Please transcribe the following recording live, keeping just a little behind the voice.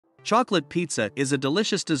Chocolate pizza is a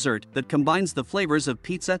delicious dessert that combines the flavors of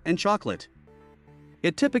pizza and chocolate.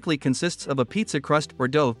 It typically consists of a pizza crust or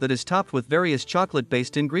dough that is topped with various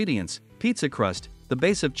chocolate-based ingredients. Pizza crust. The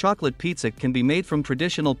base of chocolate pizza can be made from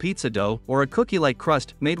traditional pizza dough or a cookie-like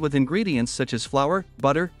crust made with ingredients such as flour,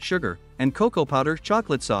 butter, sugar, and cocoa powder.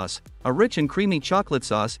 Chocolate sauce. A rich and creamy chocolate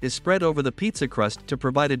sauce is spread over the pizza crust to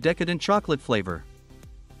provide a decadent chocolate flavor.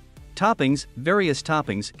 Toppings. Various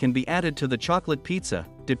toppings can be added to the chocolate pizza,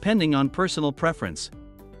 depending on personal preference.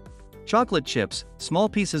 Chocolate chips. Small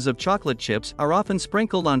pieces of chocolate chips are often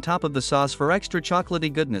sprinkled on top of the sauce for extra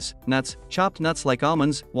chocolatey goodness. Nuts. Chopped nuts like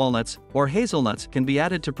almonds, walnuts, or hazelnuts can be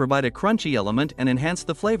added to provide a crunchy element and enhance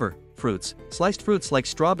the flavor. Fruits. Sliced fruits like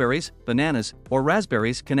strawberries, bananas, or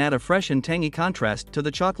raspberries can add a fresh and tangy contrast to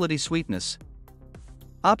the chocolatey sweetness.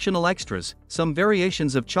 Optional extras. Some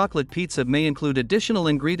variations of chocolate pizza may include additional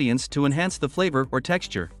ingredients to enhance the flavor or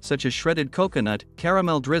texture, such as shredded coconut,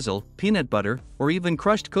 caramel drizzle, peanut butter, or even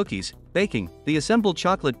crushed cookies. Baking. The assembled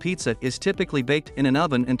chocolate pizza is typically baked in an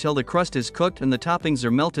oven until the crust is cooked and the toppings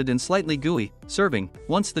are melted and slightly gooey. Serving.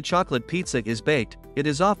 Once the chocolate pizza is baked, it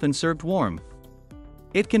is often served warm.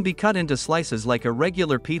 It can be cut into slices like a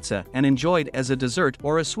regular pizza and enjoyed as a dessert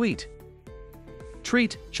or a sweet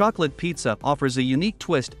treat. Chocolate pizza offers a unique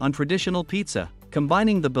twist on traditional pizza,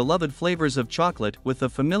 combining the beloved flavors of chocolate with the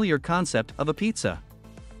familiar concept of a pizza.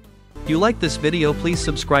 If you like this video, please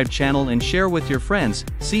subscribe channel and share with your friends.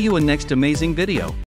 See you in next amazing video.